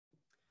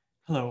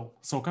Hello,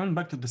 so coming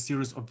back to the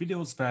series of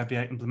videos where we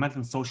are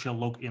implementing social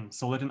login,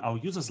 so letting our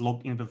users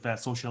log in with their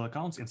social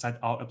accounts inside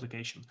our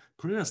application.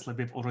 Previously,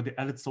 we've already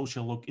added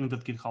social login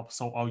with GitHub,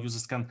 so our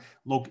users can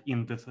log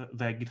in with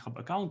their GitHub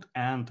account,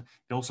 and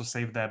they also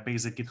save their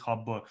basic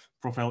GitHub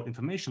profile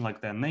information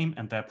like their name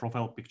and their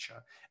profile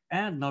picture.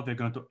 And now we're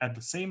going to add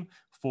the same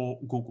for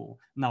Google.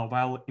 Now,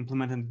 while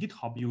implementing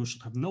GitHub, you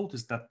should have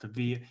noticed that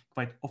we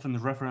quite often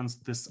reference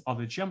this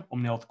other gem,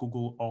 omniauth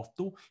Google Auth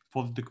 2,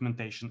 for the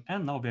documentation.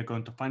 And now we're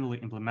going to finally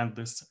implement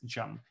this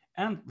gem.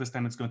 And this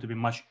time it's going to be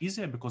much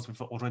easier because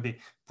we've already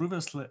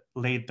previously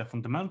laid the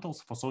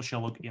fundamentals for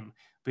social login.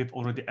 We've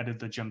already added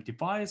the gem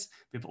device.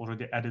 We've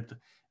already added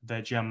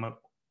the gem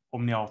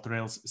omniauth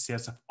Rails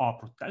CSFR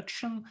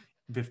protection.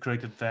 We've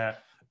created the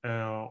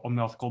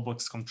omniauth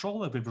callbacks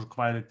controller. We've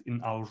required it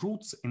in our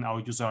roots. In our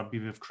user RB,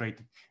 we've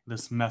created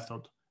this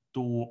method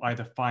to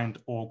either find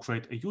or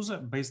create a user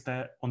based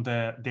on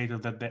the data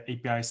that the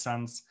API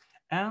sends.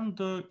 And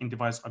in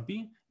device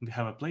RB, we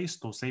have a place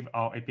to save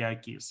our API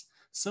keys.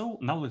 So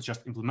now let's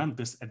just implement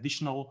this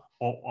additional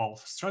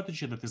OAuth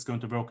strategy that is going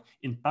to work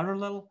in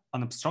parallel,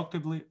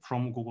 unobstructedly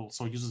from Google.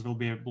 So users will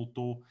be able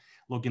to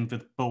log in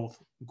with both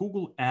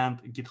Google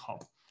and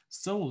GitHub.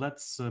 So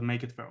let's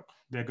make it work.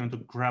 We're going to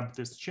grab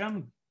this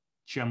gem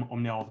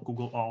omniauth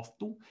Google Auth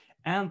 2,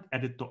 and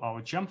add it to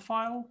our gem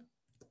file.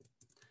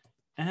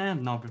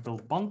 And now we will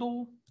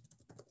bundle.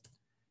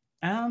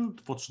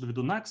 And what should we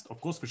do next? Of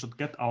course, we should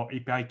get our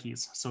API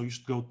keys. So you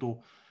should go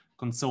to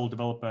console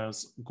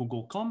developers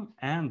google.com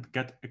and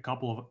get a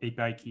couple of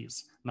API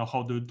keys. Now,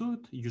 how do you do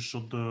it? You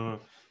should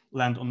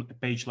land on a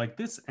page like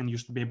this, and you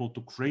should be able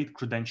to create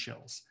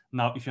credentials.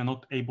 Now, if you're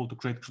not able to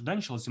create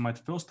credentials, you might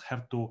first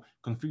have to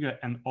configure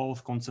an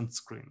OAuth consent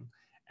screen.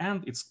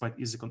 And it's quite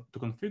easy to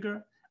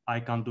configure. I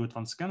can't do it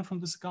once again from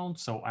this account,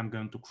 so I'm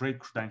going to create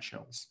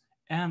credentials.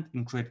 And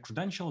in create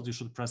credentials, you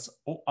should press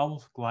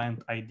OAuth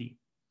client ID.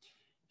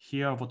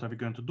 Here, what are we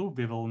going to do?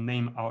 We will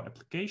name our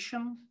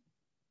application.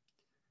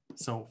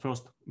 So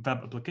first,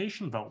 web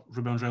application. Well,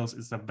 Ruby on Rails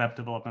is a web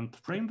development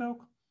framework.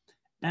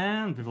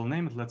 And we will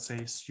name it, let's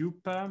say,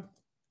 Super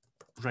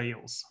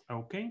Rails.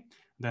 Okay.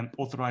 Then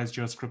authorize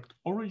JavaScript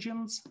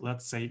origins.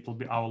 Let's say it will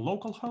be our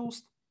local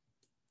host.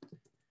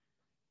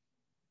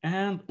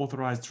 And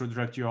authorized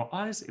redirect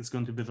URIs, it's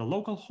going to be the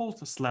local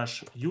host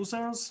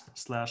 /users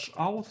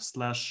 /auth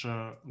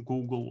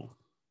 /Google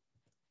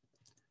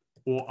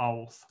or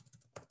auth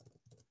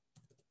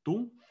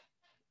 2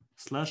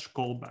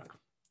 /callback.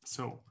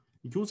 So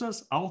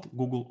users auth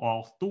Google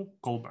auth 2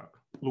 callback.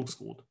 Looks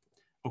good.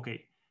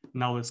 Okay,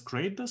 now let's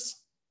create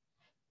this.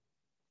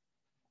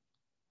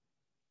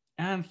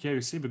 And here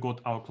you see we got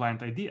our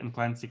client ID and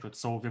client secret.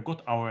 So we've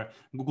got our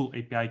Google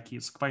API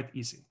keys, quite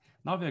easy.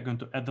 Now we are going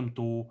to add them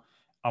to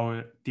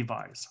our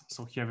device.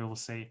 So here we will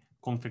say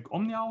config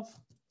omniauth,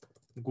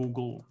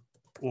 Google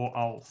or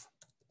auth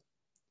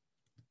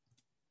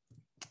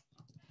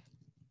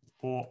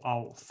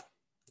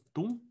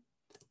 2.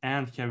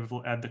 And here we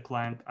will add the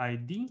client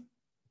ID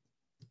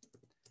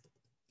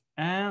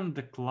and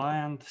the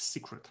client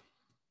secret.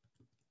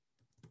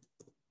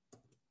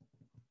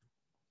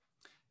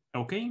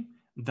 Okay,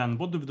 then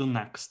what do we do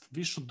next?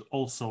 We should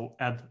also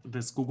add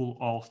this Google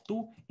Auth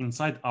 2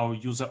 inside our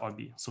user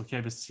RB. So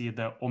here we see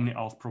the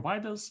omniauth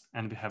providers,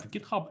 and we have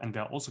GitHub, and we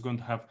are also going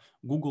to have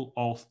Google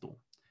Auth 2.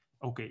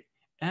 Okay,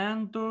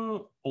 and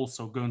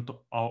also going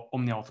to our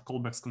omniauth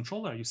callbacks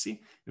controller, you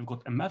see, we've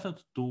got a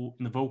method to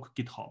invoke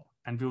GitHub,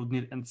 and we would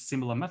need a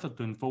similar method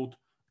to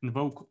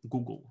invoke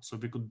Google. So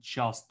we could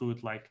just do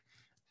it like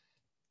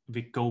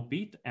we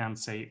copy it and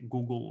say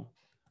Google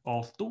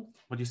Auth 2,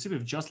 but you see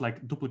we've just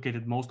like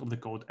duplicated most of the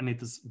code, and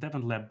it is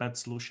definitely a bad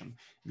solution.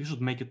 We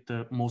should make it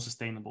more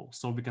sustainable.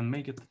 So we can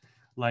make it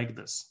like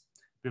this.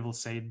 We will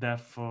say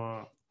def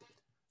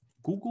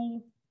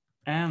Google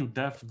and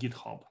def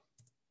GitHub.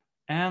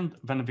 And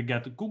when we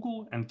get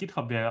Google and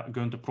GitHub, we are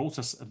going to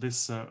process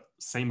this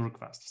same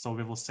request. So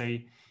we will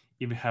say,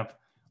 if we have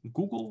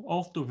Google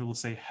Auth 2, we will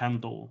say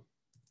handle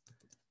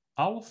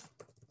auth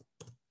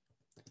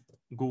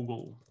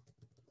Google.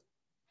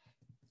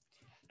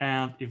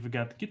 And if we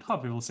get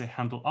GitHub, we will say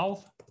handle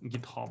auth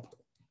GitHub.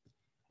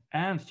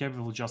 And here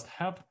we will just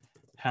have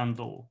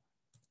handle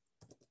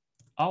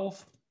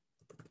auth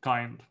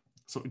kind.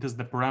 So it is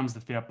the params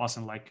that we are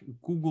passing like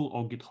Google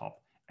or GitHub.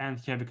 And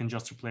here we can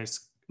just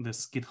replace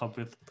this GitHub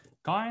with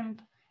kind.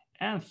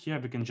 And here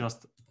we can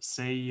just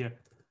say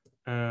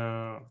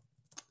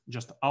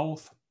just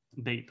auth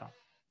data.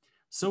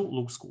 So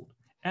looks good.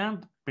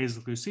 And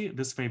basically, you see,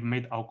 this way we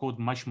made our code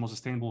much more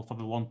sustainable for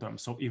the long term.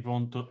 So if we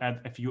want to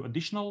add a few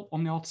additional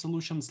omniauth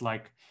solutions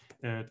like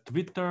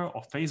Twitter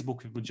or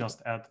Facebook, we would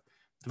just add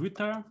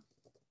Twitter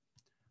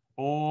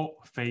or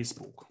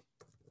Facebook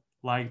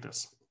like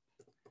this.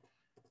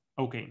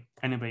 Okay,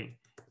 anyway,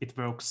 it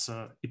works.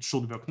 It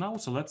should work now.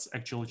 So let's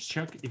actually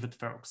check if it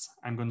works.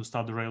 I'm going to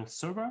start the Rails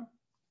server,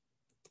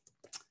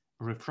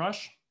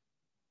 refresh.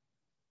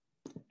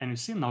 And you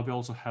see now we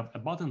also have a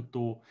button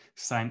to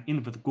sign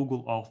in with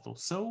Google Auth 2.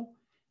 So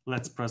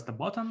Let's press the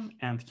button,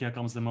 and here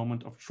comes the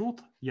moment of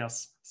truth.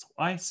 Yes, so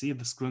I see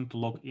the screen to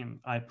log in.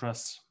 I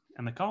press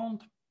an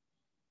account,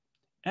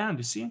 and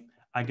you see,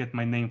 I get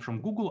my name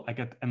from Google. I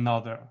get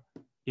another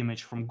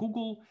image from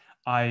Google.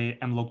 I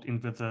am logged in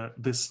with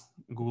this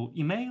Google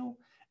email.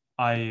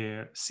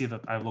 I see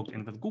that I logged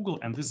in with Google,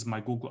 and this is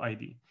my Google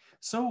ID.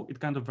 So it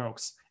kind of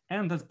works.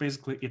 And that's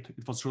basically it.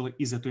 It was really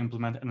easy to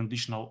implement an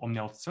additional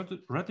omniauth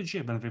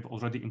strategy when we've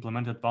already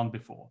implemented one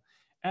before.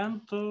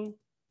 And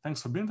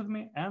thanks for being with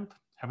me, and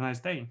have a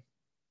nice day.